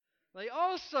They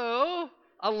also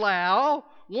allow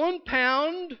 1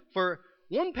 pound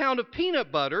of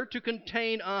peanut butter to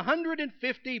contain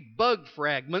 150 bug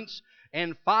fragments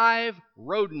and 5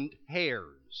 rodent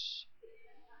hairs.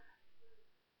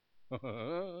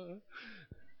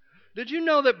 Did you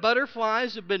know that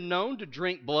butterflies have been known to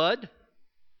drink blood?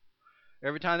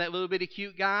 Every time that little bitty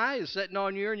cute guy is sitting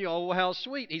on you and you, oh, how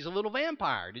sweet. He's a little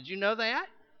vampire. Did you know that?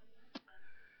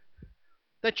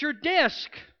 That your desk,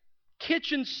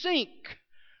 kitchen sink,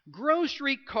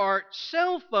 grocery cart,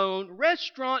 cell phone,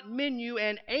 restaurant menu,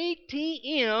 and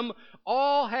ATM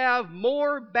all have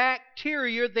more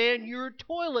bacteria than your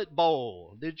toilet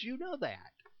bowl. Did you know that?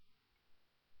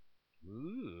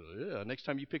 Ooh, yeah. Next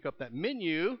time you pick up that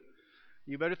menu,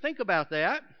 you better think about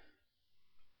that.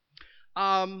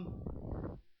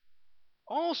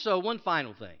 Also, one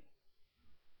final thing.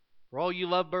 For all you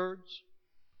lovebirds,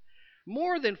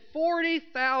 more than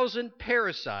 40,000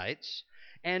 parasites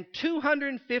and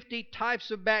 250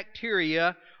 types of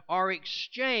bacteria are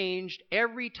exchanged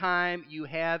every time you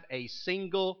have a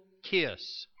single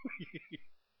kiss.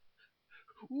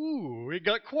 Ooh, it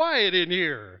got quiet in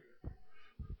here.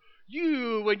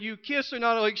 When you kiss, are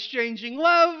not only exchanging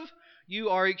love, you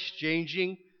are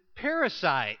exchanging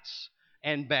parasites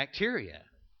and bacteria.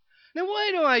 Now,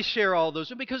 why do I share all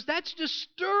those? Because that's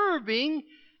disturbing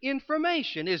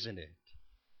information, isn't it?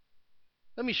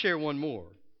 Let me share one more.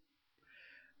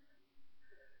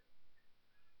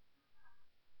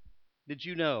 Did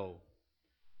you know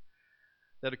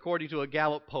that according to a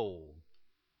Gallup poll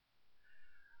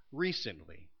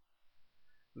recently,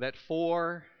 that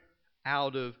 4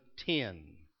 out of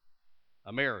 10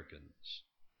 Americans,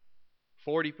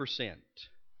 40%,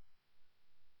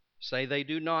 say they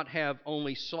do not have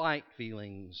only slight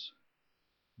feelings,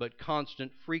 but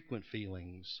constant, frequent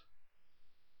feelings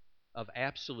of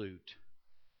absolute,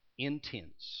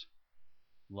 intense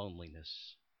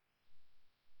loneliness.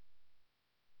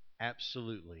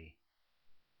 Absolutely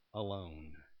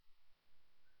alone.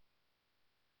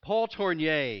 Paul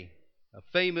Tournier, a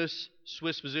famous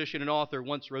Swiss physician and author,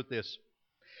 once wrote this: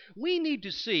 "We need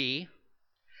to see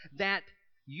that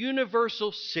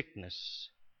universal sickness,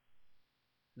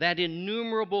 that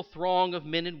innumerable throng of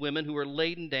men and women who are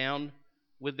laden down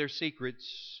with their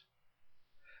secrets,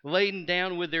 laden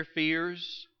down with their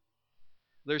fears,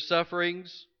 their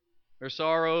sufferings, their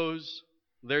sorrows,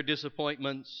 their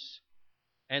disappointments,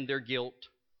 and their guilt.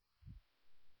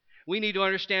 We need to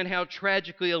understand how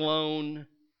tragically alone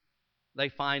they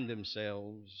find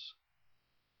themselves.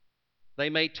 They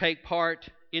may take part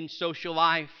in social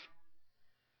life.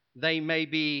 They may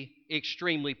be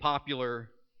extremely popular.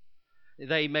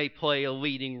 They may play a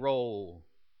leading role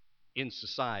in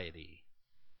society.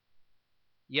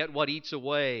 Yet what eats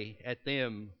away at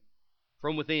them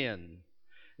from within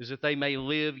is that they may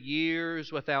live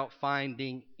years without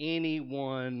finding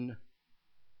anyone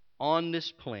on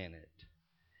this planet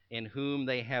in whom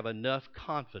they have enough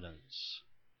confidence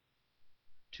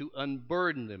to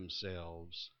unburden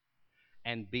themselves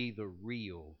and be the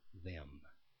real them."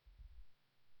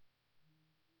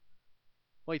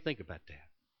 What do you think about that?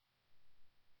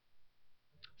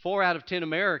 4 out of 10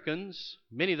 Americans,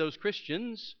 many of those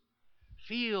Christians,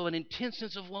 feel an intense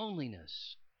sense of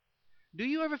loneliness. Do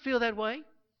you ever feel that way?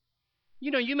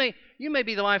 You know, you may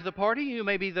be the life of the party. You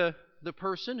may be the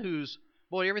person who's,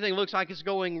 boy, everything looks like it's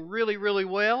going really, really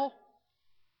well,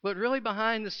 but really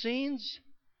behind the scenes,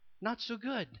 not so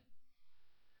good.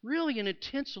 Really an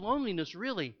intense loneliness,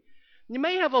 really. You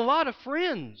may have a lot of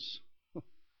friends,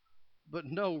 but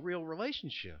no real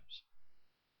relationships.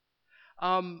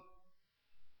 In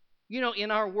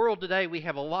our world today, we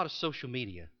have a lot of social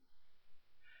media.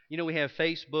 We have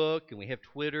Facebook and we have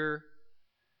Twitter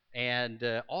and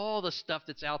all the stuff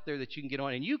that's out there that you can get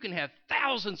on. And you can have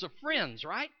thousands of friends,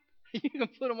 right? You can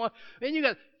put them on. And you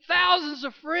got thousands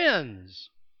of friends.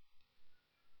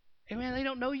 And man, they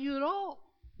don't know you at all.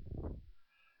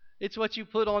 It's what you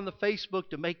put on the Facebook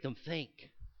to make them think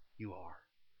you are.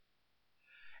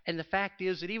 And the fact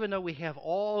is that even though we have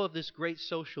all of this great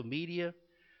social media,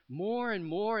 more and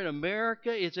more in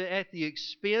America is at the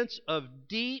expense of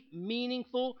deep,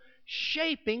 meaningful,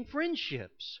 shaping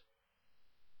friendships.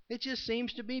 It just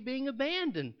seems to be being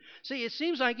abandoned. See, it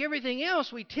seems like everything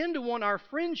else, we tend to want our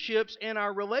friendships and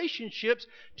our relationships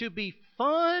to be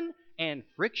fun and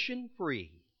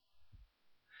friction-free.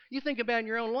 You think about in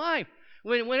your own life.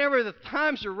 Whenever the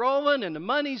times are rolling and the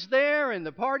money's there and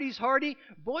the party's hearty,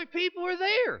 boy, people are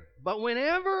there. But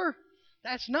whenever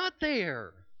that's not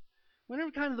there,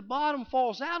 whenever kind of the bottom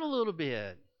falls out a little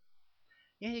bit,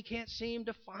 and you can't seem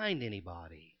to find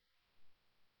anybody.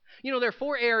 There are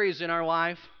 4 areas in our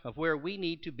life of where we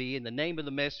need to be, and the name of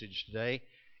the message today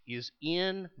is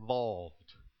involved.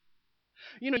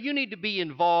 You need to be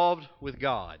involved with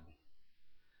God.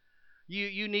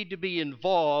 You need to be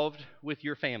involved with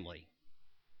your family.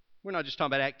 We're not just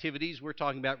talking about activities. We're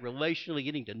talking about relationally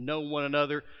getting to know one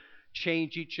another,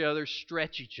 change each other,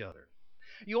 stretch each other.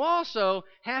 You also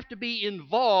have to be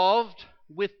involved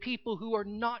with people who are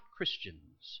not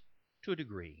Christians to a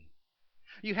degree.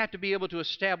 You have to be able to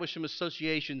establish some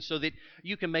associations so that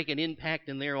you can make an impact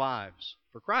in their lives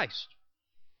for Christ.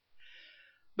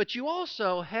 But you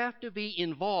also have to be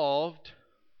involved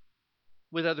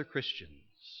with other Christians.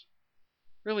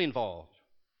 Really involved.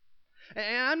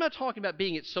 And I'm not talking about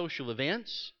being at social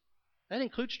events. That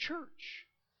includes church.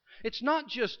 It's not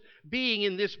just being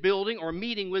in this building or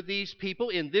meeting with these people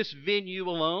in this venue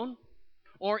alone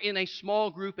or in a small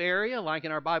group area like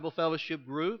in our Bible fellowship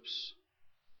groups.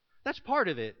 That's part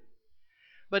of it.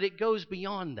 But it goes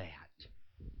beyond that.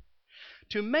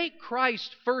 To make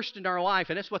Christ first in our life,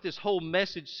 and that's what this whole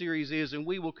message series is, and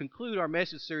we will conclude our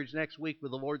message series next week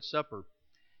with the Lord's Supper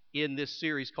in this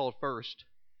series called First.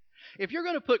 If you're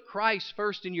going to put Christ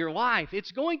first in your life,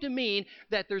 it's going to mean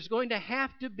that there's going to have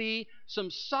to be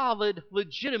some solid,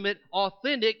 legitimate,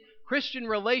 authentic Christian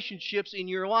relationships in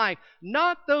your life.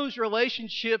 Not those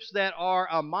relationships that are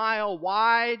a mile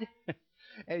wide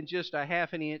and just a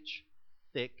half an inch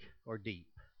thick or deep.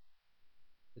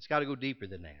 It's got to go deeper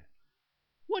than that.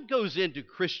 What goes into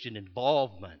Christian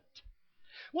involvement?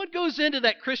 What goes into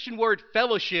that Christian word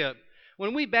fellowship?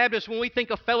 When we Baptists, when we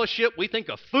think of fellowship, we think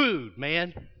of food,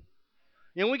 man.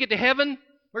 When we get to heaven,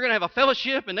 we're going to have a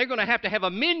fellowship, and they're going to have a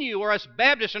menu, or us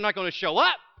Baptists are not going to show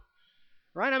up.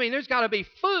 Right? I mean, there's got to be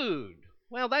food.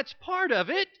 Well, that's part of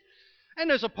it. And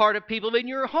there's a part of people in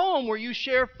your home where you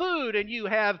share food and you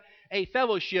have a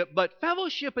fellowship. But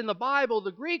fellowship in the Bible,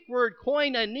 the Greek word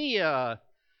koinonia,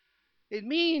 it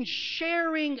means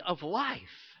sharing of life.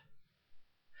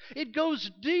 It goes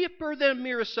deeper than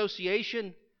mere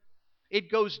association.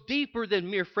 It goes deeper than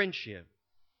mere friendship.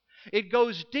 It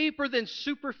goes deeper than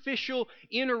superficial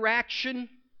interaction.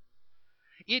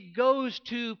 It goes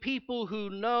to people who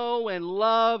know and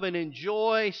love and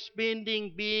enjoy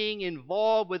being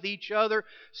involved with each other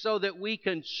so that we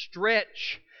can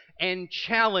stretch and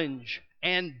challenge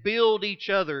and build each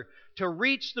other to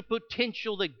reach the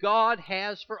potential that God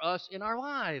has for us in our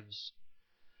lives.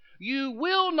 You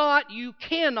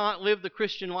cannot live the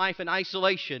Christian life in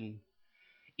isolation.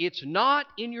 It's not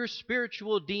in your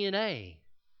spiritual DNA.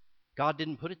 God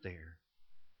didn't put it there.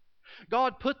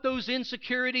 God put those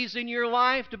insecurities in your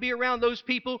life to be around those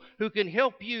people who can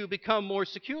help you become more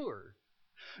secure.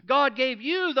 God gave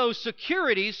you those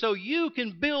securities so you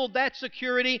can build that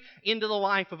security into the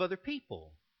life of other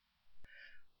people.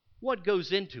 What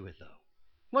goes into it, though?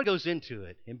 What goes into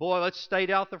it? And boy, let's state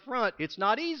out the front, it's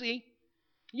not easy.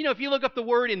 If you look up the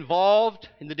word involved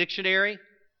in the dictionary,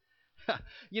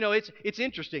 it's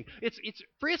interesting. It's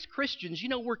for us Christians,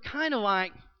 we're kind of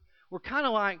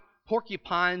like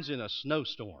porcupines in a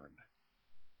snowstorm.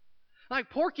 Like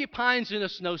porcupines in a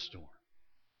snowstorm.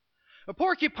 A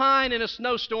porcupine in a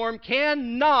snowstorm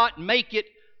cannot make it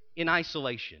in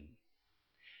isolation.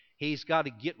 He's got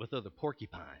to get with other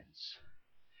porcupines.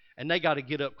 And they got to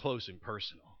get up close and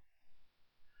personal.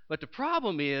 But the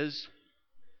problem is,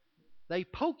 they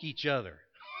poke each other.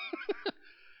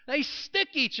 They stick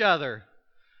each other.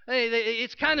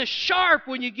 It's kind of sharp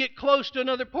when you get close to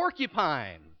another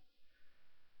porcupine.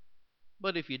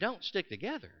 But if you don't stick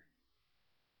together,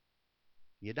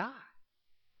 you die.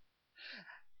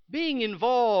 Being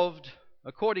involved,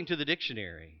 according to the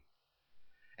dictionary,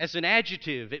 as an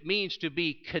adjective, it means to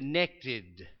be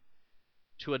connected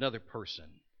to another person.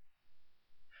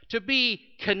 To be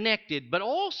connected. But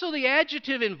also the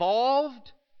adjective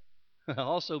involved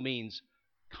also means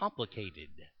complicated.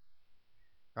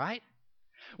 Right?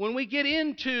 When we get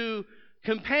into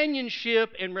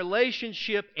companionship and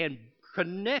relationship and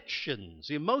connections,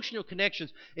 emotional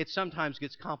connections, it sometimes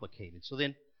gets complicated. So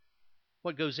then,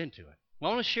 what goes into it?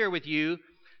 Well, I want to share with you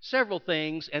several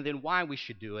things and then why we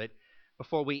should do it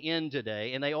before we end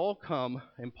today. And they all come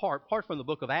in part from the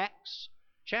book of Acts,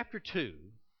 chapter 2,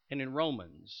 and in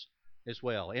Romans as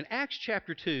well. In Acts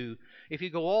chapter 2, if you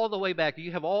go all the way back,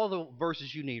 you have all the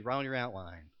verses you need right on your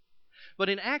outline. But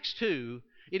in Acts 2,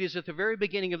 it is at the very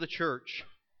beginning of the church.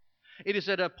 It is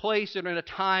at a place and in a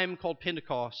time called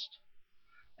Pentecost.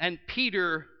 And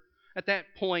Peter, at that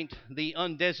point, the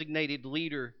undesignated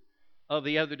leader of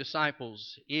the other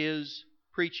disciples, is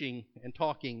preaching and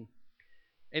talking.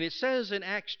 And it says in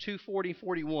Acts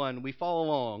 2:40-41, we follow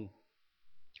along.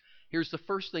 Here's the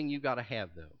first thing you've got to have,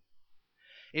 though.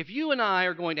 If you and I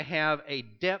are going to have a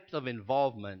depth of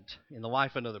involvement in the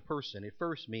life of another person, it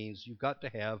first means you've got to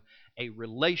have a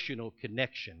relational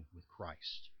connection with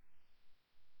Christ.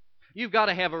 You've got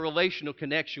to have a relational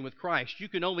connection with Christ. You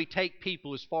can only take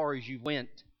people as far as you went.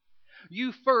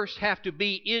 You first have to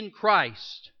be in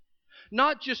Christ.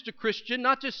 Not just a Christian,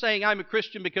 not just saying I'm a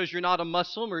Christian because you're not a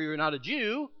Muslim or you're not a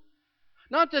Jew.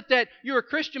 Not that you're a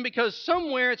Christian because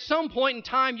somewhere at some point in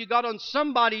time you got on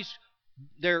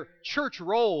their church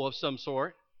roll of some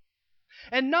sort.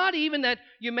 And not even that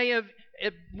you may have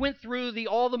went through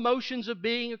all the motions of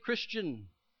being a Christian.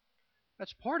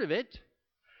 That's part of it.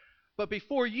 But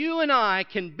before you and I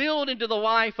can build into the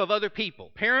life of other people,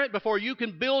 parent, before you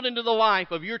can build into the life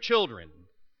of your children,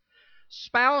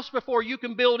 spouse, before you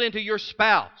can build into your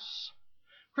spouse,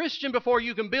 Christian, before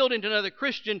you can build into another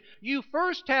Christian, you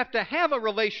first have to have a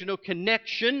relational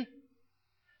connection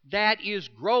that is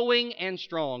growing and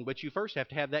strong. But you first have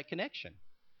to have that connection.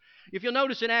 If you'll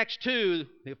notice in Acts 2,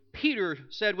 Peter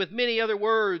said, with many other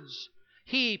words,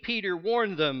 he, Peter,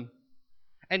 warned them,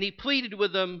 and he pleaded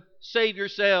with them, save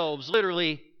yourselves.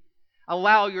 Literally,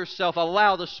 allow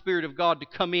the Spirit of God to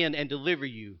come in and deliver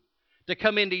you, to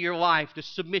come into your life, to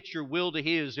submit your will to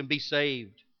His and be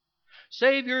saved.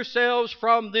 Save yourselves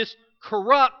from this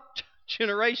corrupt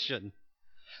generation.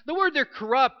 The word there,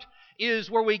 corrupt, is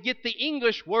where we get the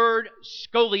English word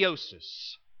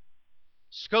scoliosis.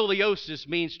 Scoliosis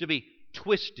means to be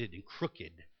twisted and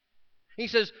crooked. He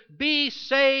says, be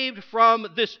saved from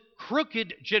this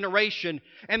crooked generation.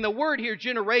 And the word here,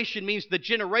 generation, means the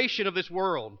generation of this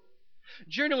world.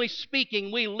 Generally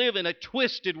speaking, we live in a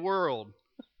twisted world,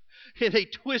 in a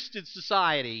twisted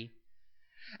society.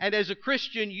 And as a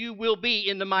Christian, you will be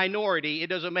in the minority. It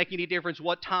doesn't make any difference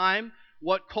what time,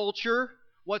 what culture,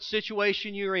 what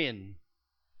situation you're in.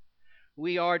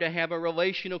 We are to have a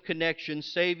relational connection.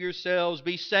 Save yourselves.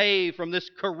 Be saved from this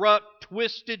corrupt,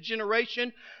 twisted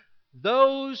generation.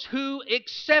 Those who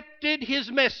accepted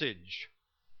His message.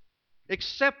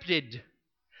 Accepted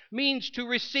means to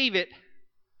receive it,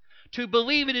 to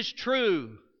believe it is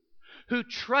true, who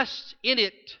trust in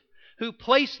it, who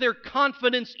place their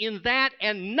confidence in that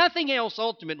and nothing else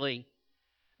ultimately.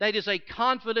 That is a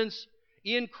confidence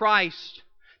in Christ,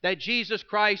 that Jesus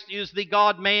Christ is the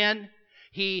God-man.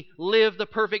 He lived the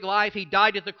perfect life. He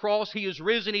died at the cross. He is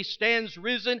risen. He stands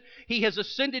risen. He has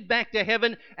ascended back to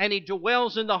heaven, and He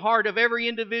dwells in the heart of every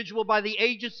individual by the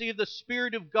agency of the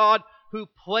Spirit of God who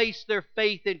place their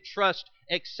faith and trust,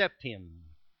 accept Him.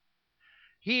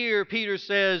 Here Peter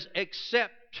says,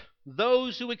 accept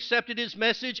those who accepted His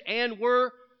message and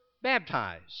were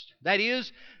baptized. That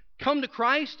is, come to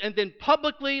Christ and then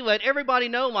publicly let everybody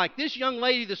know, like this young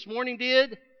lady this morning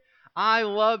did, I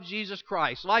love Jesus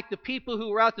Christ. Like the people who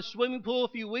were out the swimming pool a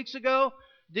few weeks ago,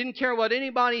 didn't care what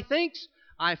anybody thinks.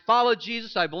 I follow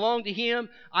Jesus. I belong to Him.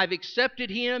 I've accepted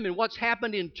Him. And what's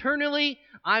happened internally,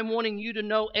 I'm wanting you to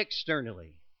know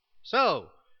externally. So,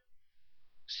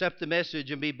 accept the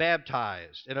message and be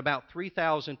baptized. And about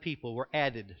 3,000 people were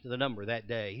added to the number that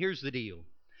day. Here's the deal.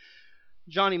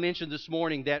 Johnny mentioned this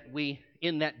morning that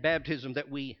in that baptism, that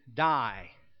we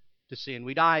die to sin.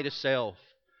 We die to self.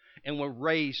 And we're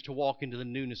raised to walk into the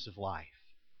newness of life.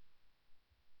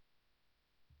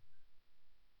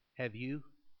 Have you?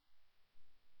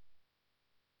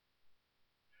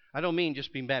 I don't mean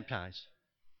just being baptized.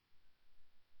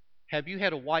 Have you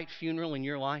had a white funeral in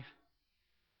your life?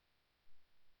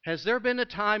 Has there been a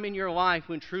time in your life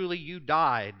when truly you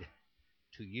died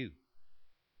to you?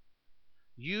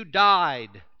 You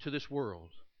died to this world.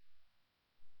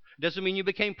 Doesn't mean you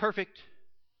became perfect.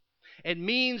 It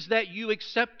means that you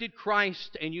accepted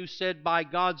Christ and you said, by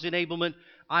God's enablement,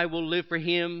 I will live for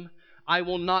Him. I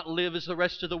will not live as the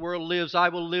rest of the world lives. I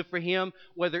will live for Him,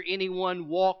 whether anyone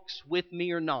walks with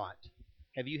me or not.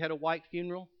 Have you had a white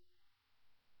funeral?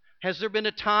 Has there been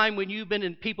a time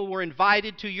when people were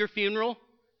invited to your funeral,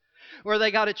 where they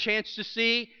got a chance to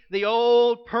see the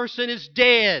old person is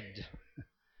dead,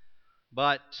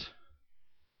 but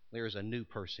there's a new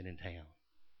person in town?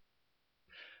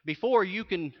 Before you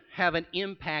can have an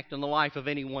impact on the life of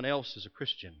anyone else as a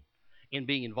Christian in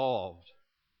being involved,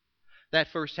 that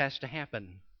first has to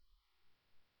happen.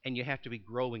 And you have to be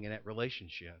growing in that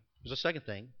relationship. There's a second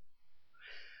thing.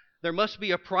 There must be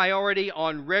a priority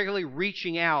on regularly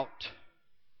reaching out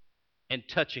and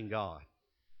touching God.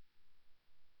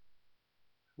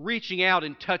 Reaching out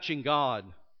and touching God.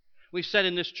 We've said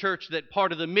in this church that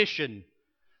part of the mission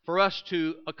for us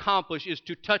to accomplish is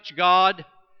to touch God,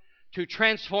 to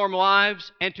transform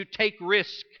lives, and to take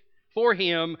risk for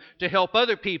Him to help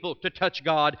other people to touch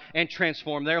God and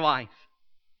transform their life.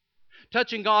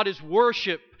 Touching God is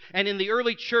worship. And in the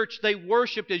early church, they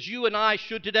worshiped as you and I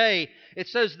should today. It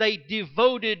says they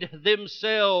devoted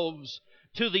themselves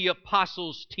to the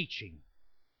apostles' teaching.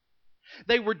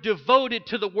 They were devoted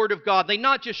to the Word of God. They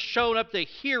not just showed up to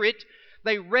hear it.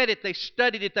 They read it, they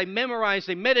studied it, they memorized,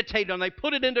 they meditated on it, they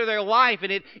put it into their life,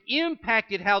 and it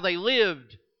impacted how they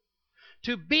lived.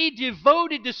 To be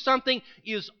devoted to something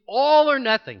is all or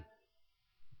nothing.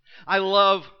 I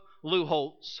love Lou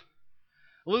Holtz.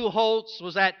 Lou Holtz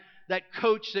was that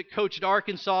coach that coached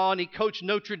Arkansas, and he coached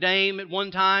Notre Dame at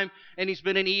one time, and he's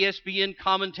been an ESPN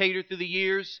commentator through the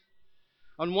years.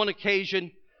 On one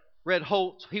occasion, Lou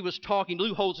Holtz was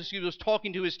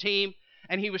talking to his team,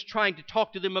 and he was trying to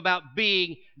talk to them about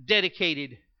being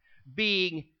dedicated,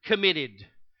 being committed,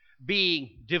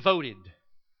 being devoted.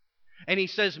 And he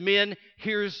says, men,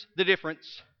 here's the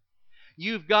difference.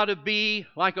 You've got to be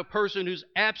like a person who's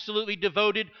absolutely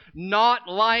devoted, not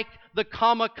like the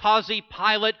kamikaze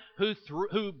pilot who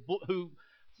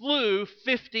flew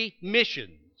 50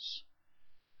 missions.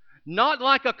 Not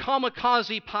like a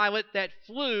kamikaze pilot that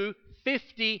flew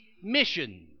 50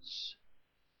 missions.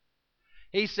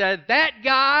 He said that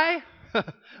guy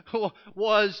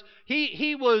was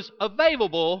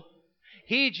available,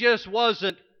 he just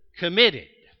wasn't committed.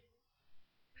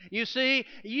 You see,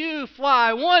 you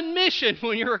fly one mission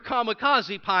when you're a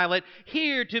kamikaze pilot.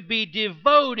 Here to be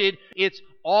devoted, it's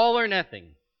all or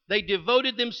nothing. They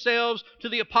devoted themselves to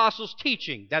the apostles'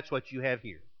 teaching. That's what you have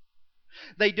here.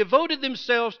 They devoted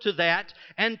themselves to that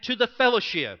and to the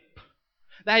fellowship.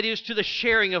 That is, to the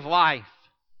sharing of life.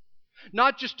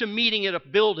 Not just to meeting at a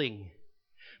building,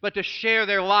 but to share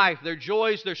their life, their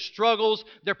joys, their struggles,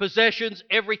 their possessions,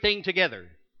 everything together.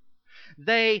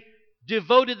 They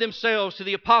devoted themselves to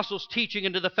the apostles' teaching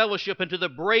and to the fellowship and to the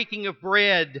breaking of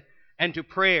bread and to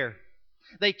prayer.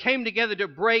 They came together to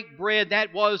break bread.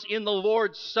 That was in the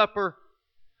Lord's Supper,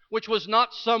 which was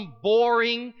not some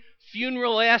boring,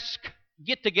 funeral-esque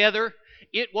get-together.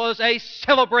 It was a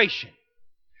celebration.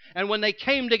 And when they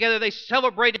came together, they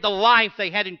celebrated the life they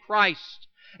had in Christ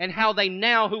and how they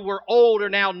now, who were old, are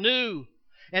now new.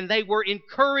 And they were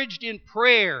encouraged in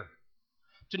prayer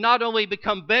to not only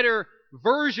become better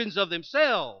versions of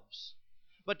themselves,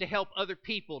 but to help other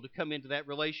people to come into that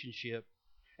relationship.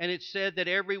 And it said that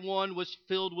everyone was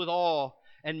filled with awe,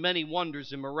 and many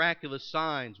wonders and miraculous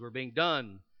signs were being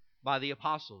done by the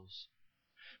apostles.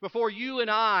 Before you and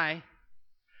I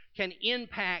can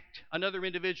impact another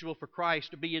individual for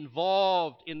Christ, to be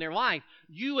involved in their life,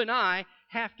 you and I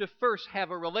have to first have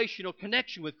a relational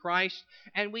connection with Christ,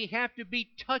 and we have to be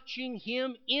touching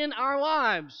Him in our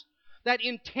lives. That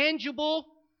intangible,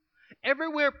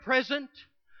 everywhere present,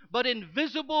 but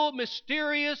invisible,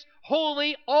 mysterious,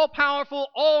 holy, all-powerful,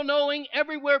 all-knowing,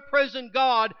 everywhere present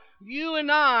God, you and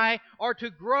I are to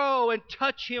grow and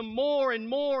touch Him more and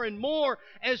more and more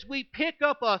as we pick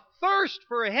up a thirst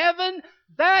for heaven.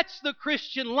 That's the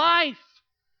Christian life,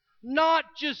 not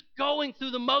just going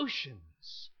through the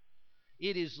motions.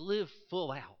 It is live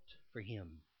full out for Him.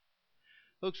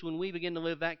 Folks, when we begin to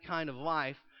live that kind of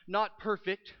life, not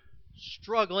perfect,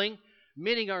 struggling,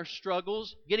 admitting our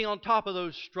struggles, getting on top of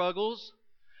those struggles,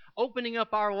 opening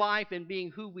up our life and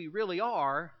being who we really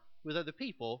are with other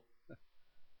people,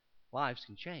 lives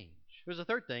can change. There's a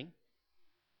third thing.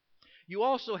 You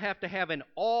also have to have an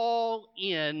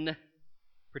all-in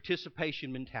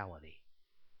participation mentality.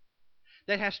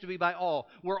 That has to be by all.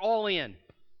 We're all in.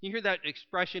 You hear that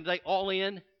expression today, all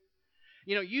in?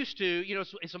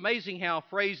 It's amazing how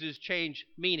phrases change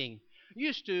meaning.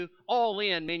 Used to, all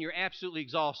in mean you're absolutely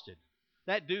exhausted.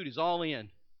 That dude is all in.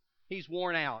 He's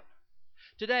worn out.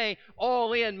 Today,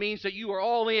 all in means that you are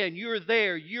all in. You're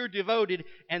there. You're devoted.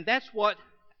 And that's what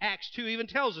Acts 2 even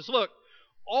tells us. Look,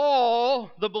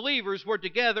 all the believers were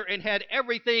together and had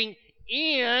everything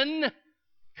in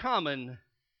common.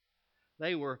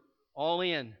 They were all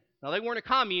in. Now, they weren't a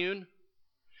commune.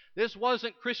 This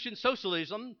wasn't Christian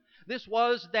socialism. This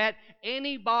was that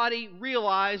anybody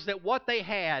realized that what they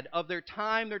had of their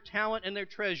time, their talent, and their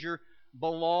treasure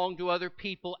belonged to other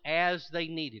people as they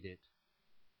needed it.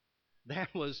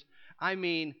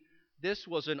 This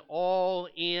was an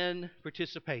all-in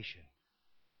participation.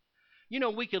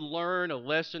 We could learn a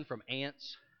lesson from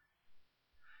ants.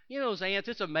 Those ants,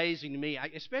 it's amazing to me,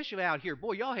 especially out here.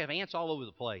 Boy, y'all have ants all over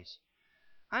the place.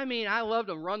 I love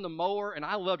to run the mower, and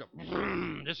I love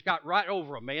to just got right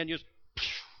over them, man. Just,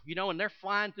 and they're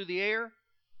flying through the air.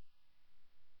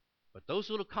 But those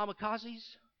little kamikazes,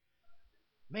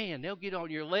 man, they'll get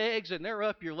on your legs, and they're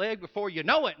up your leg before you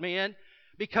know it, man.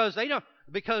 Because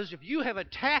if you have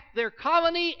attacked their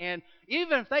colony, and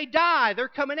even if they die, they're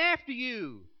coming after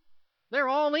you. They're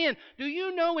all in. Do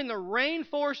you know in the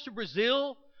rainforest of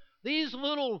Brazil, these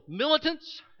little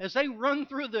militants, as they go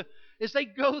through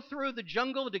the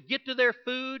jungle to get to their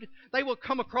food, they will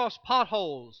come across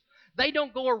potholes. They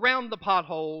don't go around the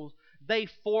potholes. They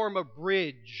form a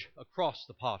bridge across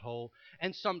the pothole,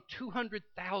 and some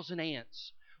 200,000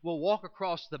 ants will walk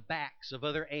across the backs of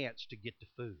other ants to get to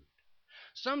food.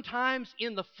 Sometimes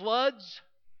in the floods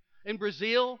in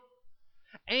Brazil,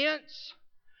 ants,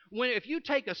 if you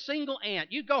take a single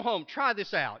ant, you go home, try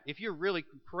this out. If you're really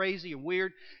crazy and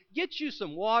weird, get you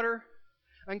some water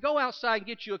and go outside and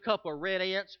get you a couple of red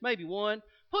ants, maybe one,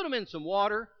 put them in some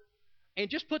water, and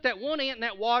just put that one ant in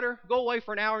that water, go away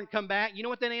for an hour and come back. You know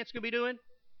what that ant's going to be doing?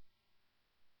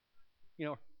 You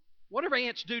know, whatever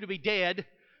ants do to be dead,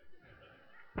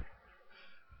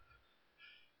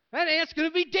 that ant's going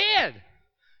to be dead.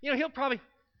 You know, he'll probably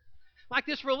like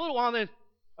this for a little while, then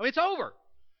it's over.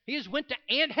 He has went to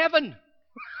ant heaven.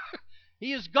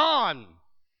 He is gone.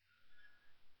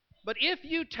 But if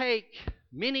you take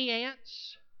many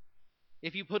ants,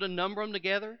 if you put a number of them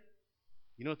together,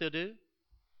 you know what they'll do?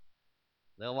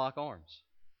 They'll lock arms.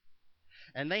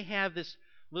 And they have this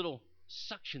little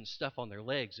suction stuff on their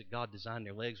legs that God designed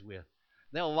their legs with.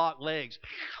 They'll lock legs.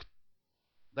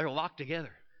 They're locked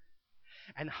together.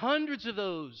 And hundreds of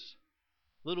those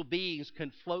little beings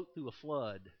can float through a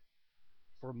flood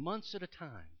for months at a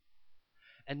time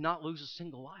and not lose a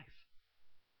single life.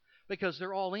 Because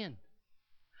they're all in.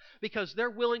 Because they're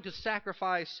willing to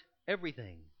sacrifice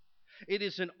everything. It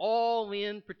is an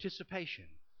all-in participation.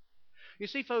 You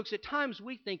see, folks, at times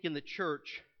we think in the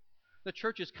church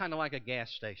is kind of like a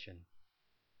gas station.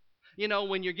 You know,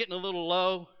 when you're getting a little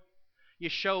low, you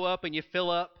show up and you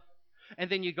fill up, and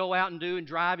then you go out and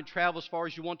drive and travel as far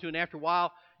as you want to, and after a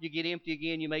while, you get empty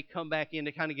again. You may come back in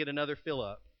to kind of get another fill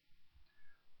up.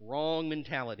 Wrong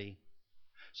mentality.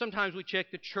 Sometimes we check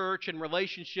the church and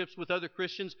relationships with other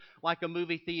Christians like a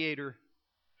movie theater.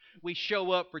 We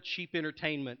show up for cheap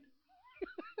entertainment.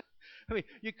 I mean,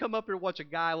 you come up here and watch a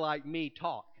guy like me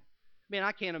talk. Man,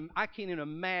 I can't even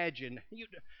imagine.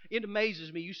 It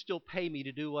amazes me you still pay me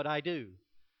to do what I do.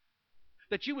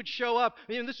 That you would show up,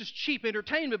 and this is cheap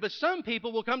entertainment, but some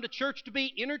people will come to church to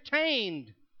be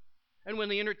entertained. And when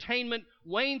the entertainment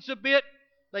wanes a bit,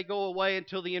 they go away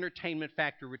until the entertainment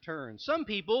factor returns. Some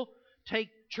people take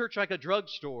church like a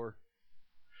drugstore.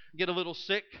 Get a little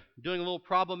sick, doing a little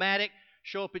problematic,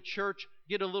 show up at church,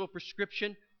 get a little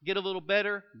prescription, get a little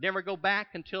better, never go back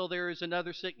until there is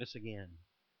another sickness again.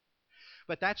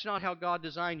 But that's not how God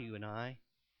designed you and I.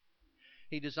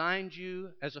 He designed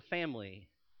you as a family,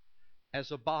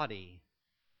 as a body,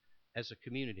 as a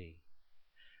community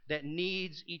that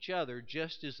needs each other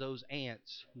just as those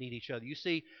ants need each other. You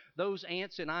see, those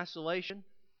ants in isolation,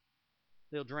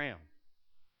 they'll drown.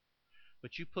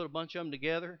 But you put a bunch of them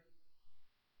together,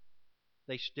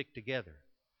 they stick together.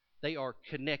 They are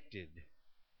connected.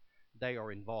 They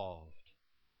are involved.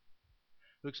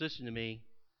 Folks, listen to me.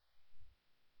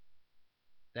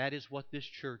 That is what this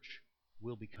church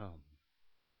will become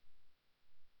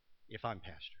if I'm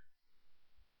pastor.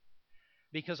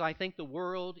 Because I think the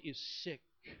world is sick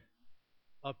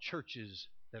of churches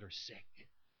that are sick,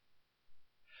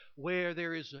 where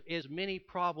there is as many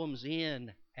problems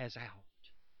in as out.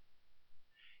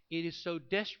 It is so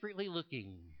desperately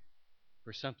looking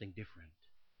for something different.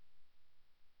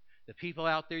 The people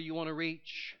out there you want to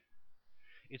reach,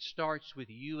 it starts with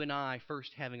you and I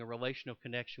first having a relational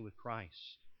connection with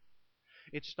Christ.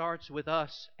 It starts with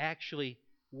us actually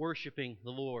worshiping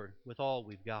the Lord with all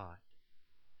we've got.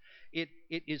 It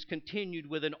is continued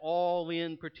with an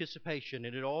all-in participation,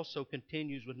 and it also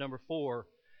continues with number 4,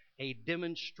 a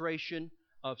demonstration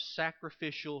of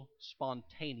sacrificial,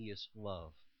 spontaneous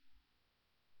love.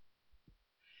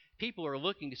 People are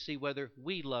looking to see whether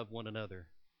we love one another.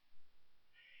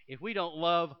 If we don't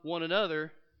love one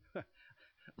another,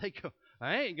 they go,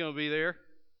 I ain't going to be there.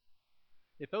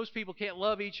 If those people can't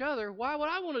love each other, why would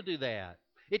I want to do that?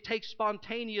 It takes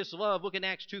spontaneous love. Look at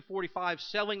Acts 2:45,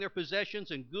 selling their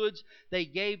possessions and goods they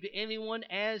gave to anyone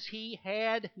as he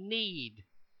had need.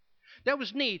 That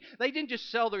was need. They didn't just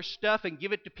sell their stuff and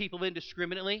give it to people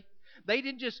indiscriminately. They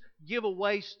didn't just give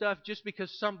away stuff just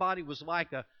because somebody was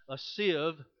like a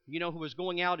sieve, who was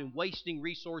going out and wasting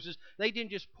resources. They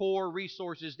didn't just pour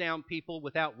resources down people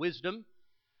without wisdom.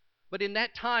 But in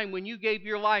that time when you gave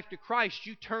your life to Christ,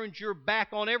 you turned your back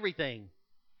on everything.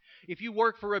 If you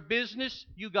worked for a business,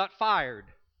 you got fired.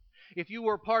 If you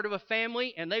were part of a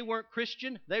family and they weren't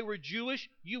Christian, they were Jewish,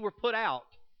 you were put out.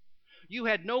 You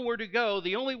had nowhere to go.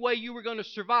 The only way you were going to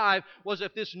survive was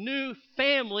if this new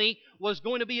family was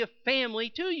going to be a family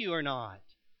to you or not.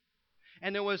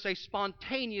 And there was a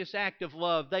spontaneous act of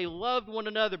love. They loved one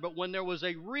another, but when there was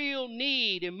a real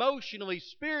need, emotionally,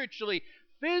 spiritually,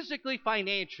 physically,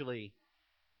 financially,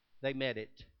 they met it.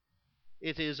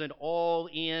 It is an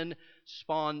all-in,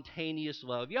 spontaneous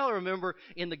love. Y'all remember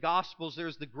in the Gospels,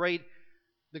 there's the great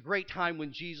time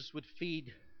when Jesus would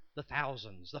feed the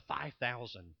thousands, the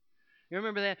 5,000. You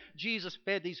remember that? Jesus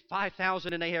fed these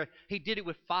 5,000, and he did it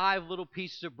with 5 little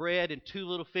pieces of bread and 2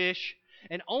 little fish.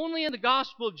 And only in the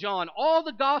Gospel of John, all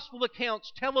the Gospel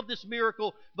accounts tell of this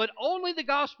miracle, but only the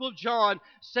Gospel of John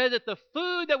said that the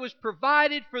food that was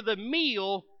provided for the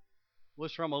meal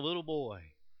was from a little boy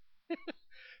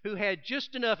who had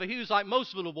just enough. He was like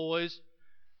most little boys.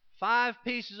 5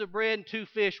 pieces of bread and 2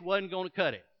 fish wasn't going to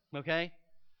cut it, okay?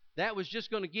 That was just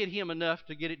going to get him enough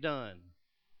to get it done.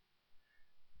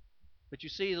 But you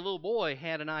see, the little boy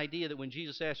had an idea that when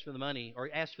Jesus asked for the money, or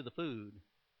asked for the food,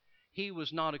 he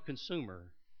was not a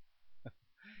consumer.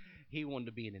 He wanted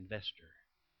to be an investor.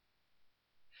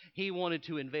 He wanted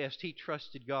to invest. He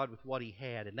trusted God with what he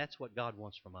had, and that's what God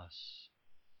wants from us.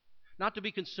 Not to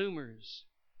be consumers,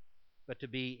 but to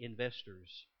be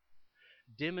investors.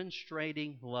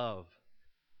 Demonstrating love.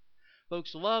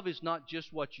 Folks, love is not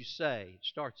just what you say. It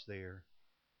starts there.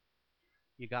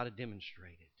 You got to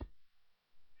demonstrate it.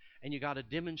 And you got to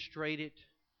demonstrate it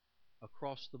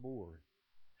across the board.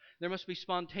 There must be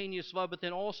spontaneous love, but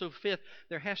then also, fifth,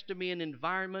 there has to be an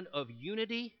environment of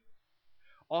unity,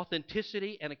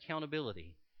 authenticity, and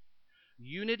accountability.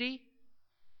 Unity,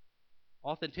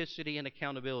 authenticity, and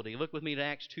accountability. Look with me to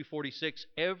Acts 2:46.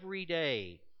 Every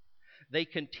day they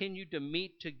continued to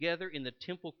meet together in the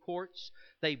temple courts.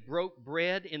 They broke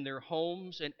bread in their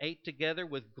homes and ate together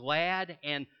with glad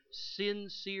and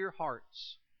sincere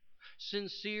hearts.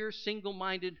 Sincere,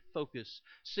 single-minded focus.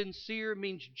 Sincere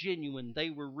means genuine.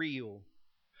 They were real.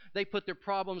 They put their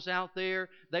problems out there.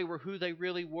 They were who they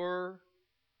really were.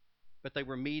 But they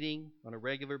were meeting on a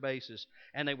regular basis.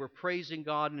 And they were praising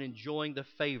God and enjoying the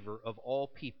favor of all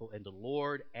people. And the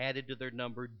Lord added to their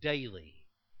number daily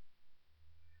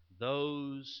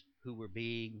those who were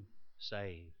being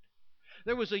saved.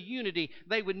 There was a unity.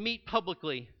 They would meet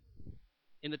publicly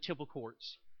in the temple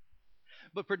courts.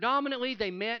 But predominantly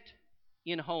they met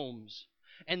in homes.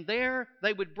 And there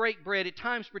they would break bread, at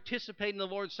times participate in the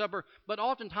Lord's Supper, but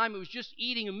oftentimes it was just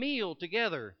eating a meal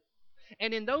together.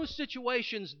 And in those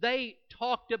situations, they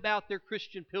talked about their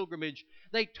Christian pilgrimage.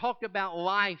 They talked about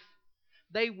life.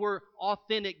 They were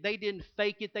authentic. They didn't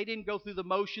fake it. They didn't go through the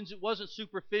motions. It wasn't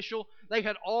superficial. They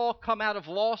had all come out of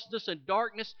lostness and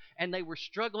darkness, and they were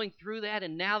struggling through that,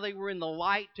 and now they were in the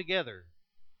light together.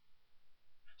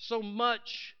 So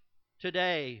much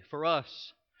today for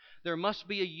us. There must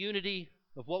be a unity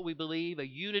of what we believe, a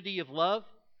unity of love,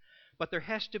 but there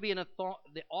has to be the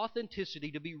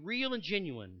authenticity to be real and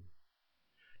genuine,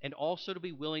 and also to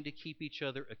be willing to keep each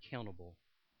other accountable.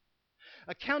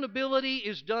 Accountability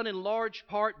is done in large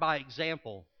part by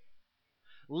example,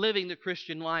 living the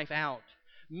Christian life out,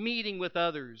 meeting with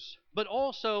others, but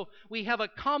also we have a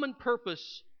common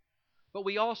purpose, but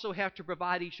we also have to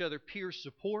provide each other peer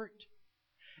support,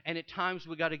 and at times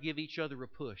we've got to give each other a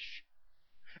push.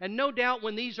 And no doubt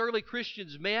when these early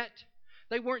Christians met,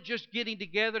 they weren't just getting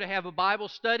together to have a Bible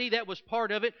study. That was part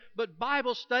of it. But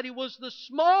Bible study was the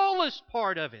smallest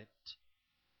part of it.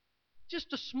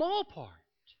 Just a small part.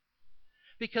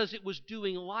 Because it was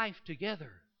doing life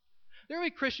together. The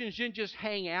early Christians didn't just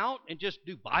hang out and just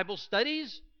do Bible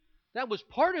studies. That was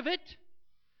part of it.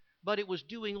 But it was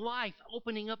doing life,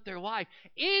 opening up their life.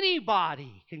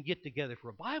 Anybody can get together for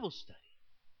a Bible study.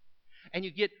 And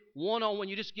you get one-on-one,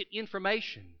 you just get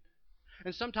information.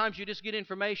 And sometimes you just get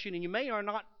information and you may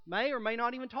or may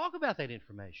not even talk about that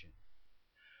information.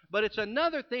 But it's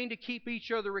another thing to keep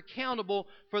each other accountable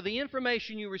for the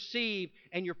information you receive,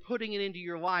 and you're putting it into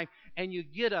your life, and you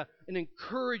get an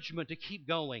encouragement to keep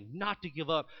going, not to give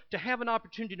up, to have an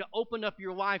opportunity to open up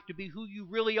your life to be who you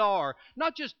really are.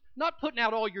 Not putting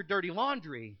out all your dirty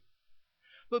laundry,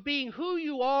 but being who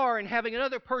you are and having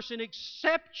another person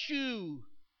accept you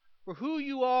for who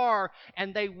you are,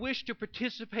 and they wish to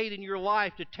participate in your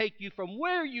life to take you from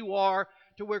where you are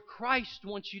to where Christ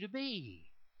wants you to be.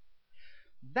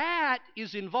 That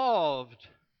is involved,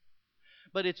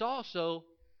 but it's also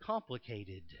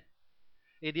complicated.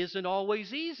 It isn't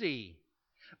always easy,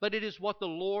 but it is what the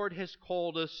Lord has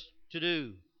called us to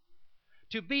do.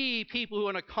 To be people who are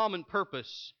on a common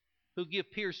purpose, who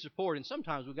give peer support, and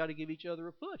sometimes we've got to give each other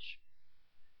a push.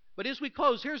 But as we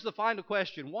close, here's the final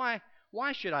question. Why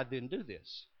should I then do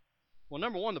this? Well,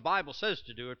 number one, the Bible says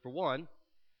to do it, for one.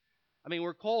 I mean,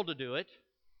 we're called to do it.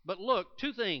 But look,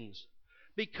 2 things.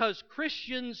 Because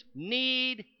Christians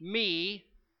need me,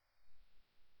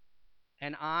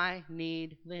 and I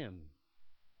need them.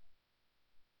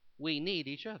 We need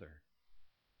each other.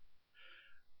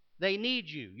 They need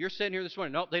you. You're sitting here this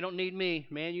morning. Nope, they don't need me.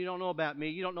 Man, you don't know about me.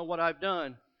 You don't know what I've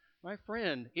done. My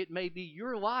friend, it may be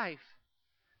your life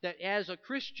that as a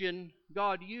Christian,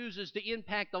 God uses to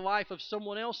impact the life of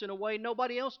someone else in a way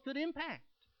nobody else could impact.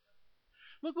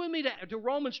 Look with me to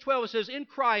Romans 12. It says, in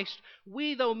Christ,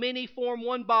 we, though many, form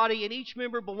one body, and each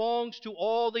member belongs to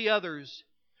all the others.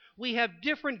 We have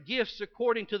different gifts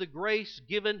according to the grace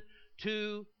given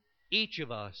to each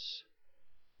of us.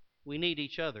 We need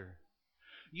each other.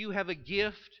 You have a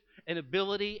gift, an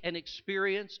ability, an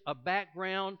experience, a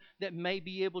background that may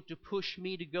be able to push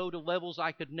me to go to levels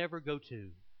I could never go to.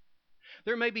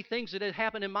 There may be things that have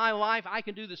happened in my life. I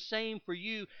can do the same for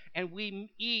you, and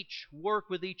we each work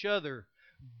with each other,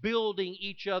 building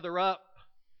each other up,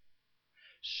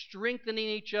 strengthening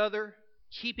each other,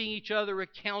 keeping each other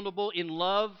accountable in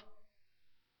love.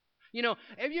 You know,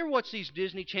 have you ever watched these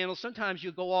Disney channels? Sometimes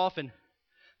you'll go off and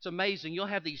it's amazing. You'll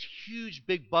have these huge,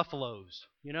 big buffaloes,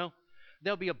 you know.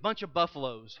 There'll be a bunch of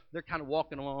buffaloes. They're kind of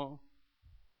walking along.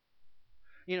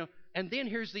 You know, and then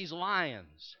here's these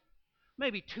lions,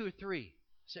 maybe 2 or 3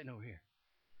 sitting over here.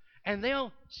 And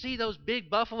they'll see those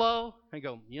big buffalo and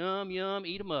go, yum, yum,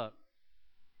 eat them up.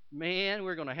 Man,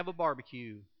 we're going to have a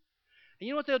barbecue. And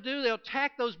you know what they'll do? They'll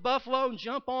attack those buffalo and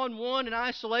jump on one in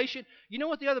isolation. You know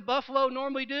what the other buffalo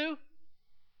normally do?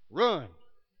 Run.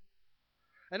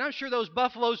 And I'm sure those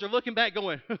buffaloes are looking back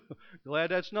going,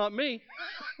 glad that's not me.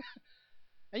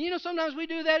 And you know, sometimes we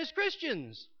do that as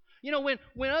Christians. You know,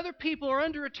 when other people are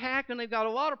under attack and they've got a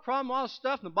lot of problem, a lot of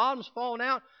stuff, and the bottom's falling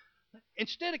out,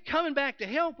 instead of coming back to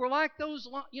help, we're like those,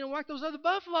 like those other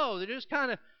buffalo. They just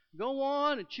kind of go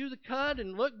on and chew the cud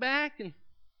and look back and,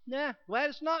 nah, glad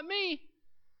it's not me.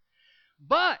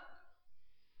 But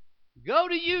go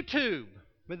to YouTube.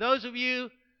 For those of you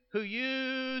who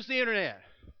use the internet,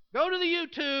 go to the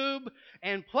YouTube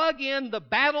and plug in the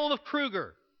Battle of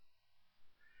Kruger.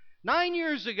 9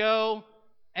 years ago,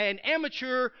 an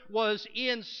amateur was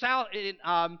in South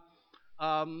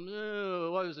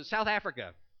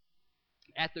Africa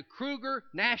at the Kruger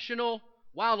National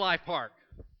Wildlife Park.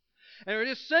 And they were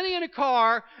just sitting in a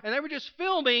car, and they were just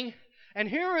filming, and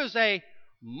here is a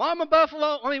mama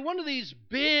buffalo, one of these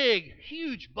big,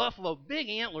 huge buffalo, big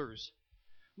antlers.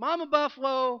 Mama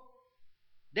buffalo,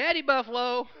 daddy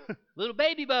buffalo, little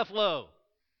baby buffalo.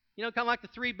 You know, kind of like the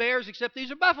 3 bears, except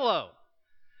these are buffalo.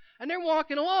 And they're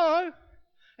walking along,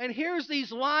 and here's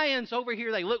these lions over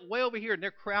here. They look way over here, and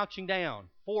they're crouching down,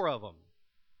 4 of them.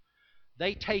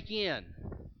 They take in.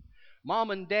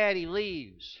 Mom and daddy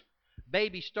leaves.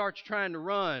 Baby starts trying to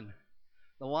run.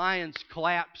 The lions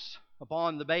collapse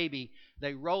upon the baby.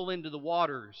 They roll into the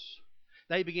waters.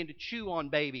 They begin to chew on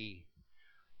baby.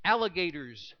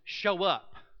 Alligators show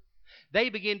up.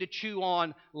 They begin to chew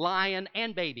on lion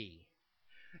and baby.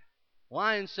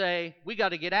 Lions say, we got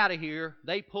to get out of here.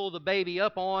 They pull the baby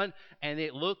up on, and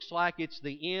it looks like it's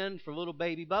the end for little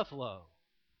baby buffalo.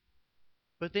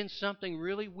 But then something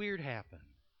really weird happened.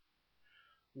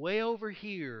 Way over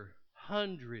here,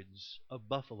 hundreds of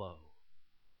buffalo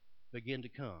begin to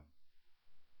come.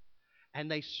 And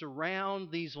they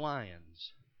surround these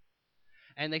lions.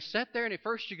 And they sit there, and at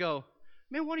first you go,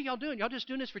 man, what are y'all doing? Y'all just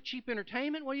doing this for cheap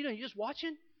entertainment? What are you doing? You just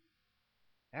watching?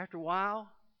 After a while,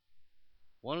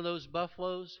 one of those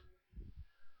buffaloes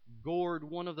gored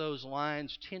one of those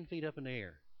lions 10 feet up in the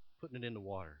air, putting it in the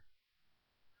water.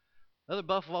 The other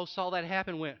buffalo saw that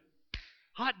happen and went,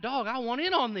 hot dog, I want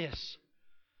in on this.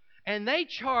 And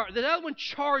the other one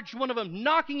charged one of them,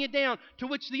 knocking it down, to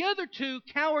which the other 2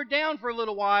 cowered down for a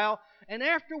little while. And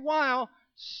after a while,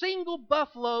 single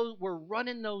buffaloes were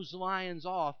running those lions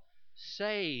off,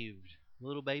 saved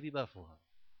little baby buffalo.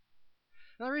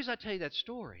 Now, the reason I tell you that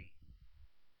story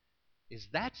is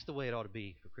that's the way it ought to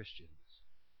be for Christians.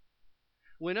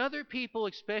 When other people,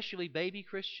 especially baby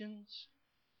Christians,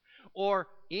 or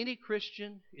any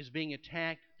Christian is being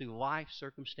attacked through life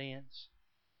circumstance,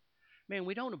 man,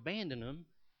 we don't abandon them.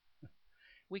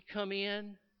 We come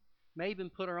in, maybe even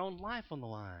put our own life on the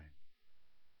line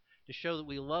to show that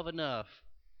we love enough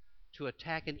to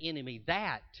attack an enemy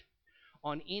that,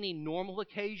 on any normal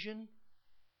occasion,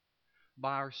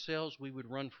 by ourselves we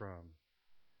would run from.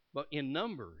 But in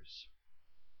numbers,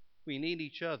 we need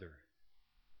each other.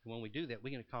 And when we do that,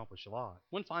 we can accomplish a lot.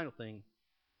 One final thing.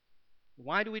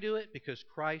 Why do we do it? Because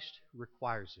Christ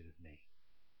requires it of me.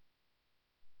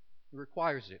 He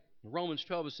requires it. In Romans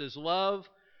 12 it says, love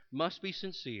must be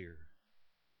sincere.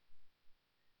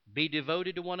 Be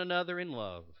devoted to one another in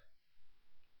love.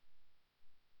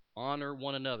 Honor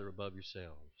one another above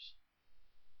yourselves.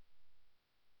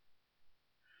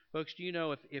 Folks, do you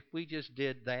know if we just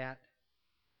did that,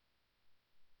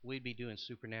 we'd be doing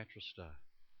supernatural stuff.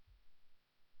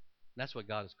 That's what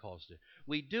God has called us to do.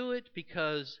 We do it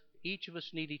because each of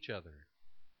us need each other,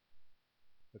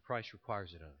 but Christ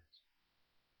requires it of us.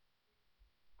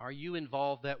 Are you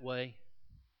involved that way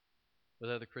with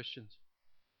other Christians?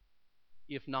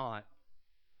 If not,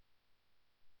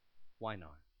 why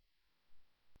not?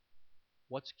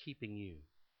 What's keeping you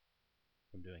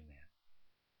from doing that?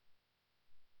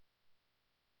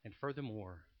 And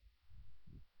furthermore,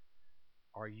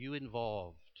 are you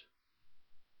involved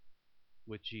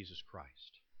with Jesus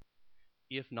Christ?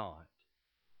 If not,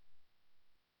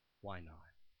 why not?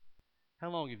 How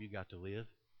long have you got to live?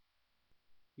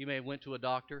 You may have went to a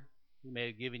doctor. He may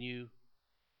have given you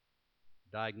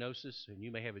a diagnosis, and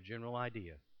you may have a general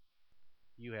idea.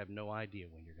 You have no idea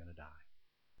when you're going to die.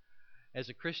 As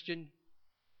a Christian,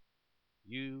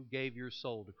 you gave your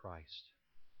soul to Christ.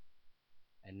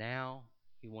 And now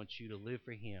He wants you to live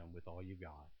for Him with all you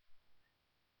got.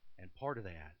 And part of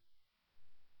that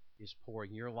is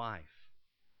pouring your life,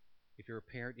 if you're a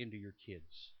parent, into your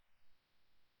kids,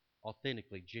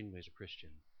 authentically, genuinely as a Christian,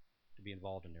 to be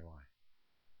involved in their life.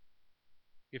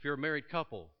 If you're a married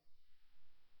couple,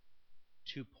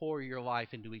 to pour your life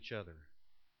into each other,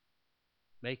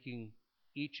 making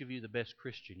each of you the best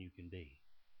Christian you can be.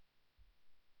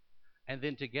 And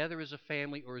then together as a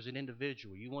family or as an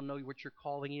individual, you want to know what your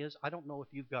calling is? I don't know if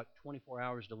you've got 24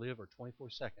 hours to live or 24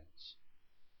 seconds.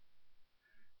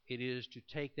 It is to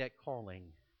take that calling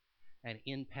and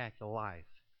impact the life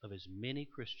of as many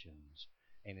Christians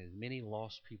and as many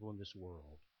lost people in this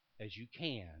world as you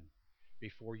can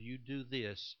before you do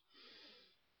this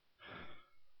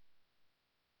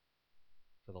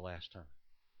for the last time.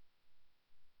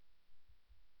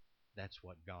 That's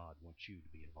what God wants you to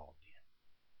be involved in.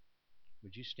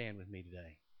 Would you stand with me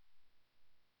today?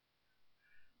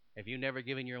 If you've never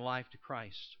given your life to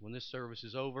Christ, when this service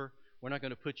is over, we're not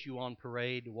going to put you on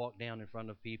parade to walk down in front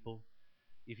of people.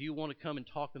 If you want to come and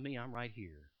talk to me, I'm right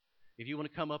here. If you want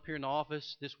to come up here in the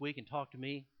office this week and talk to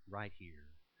me, right here.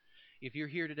 If you're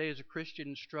here today as a Christian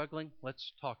and struggling,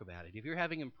 let's talk about it. If you're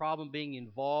having a problem being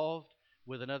involved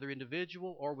with another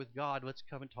individual or with God, let's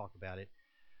come and talk about it.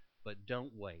 But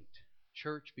don't wait.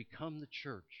 Church, become the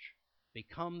church.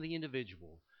 Become the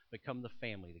individual. Become the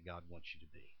family that God wants you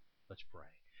to be. Let's pray.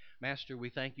 Master, we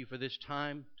thank you for this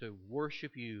time to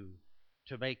worship you,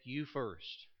 to make you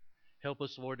first. Help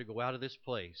us, Lord, to go out of this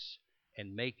place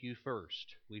and make you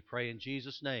first. We pray in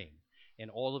Jesus' name. And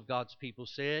all of God's people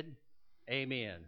said, Amen.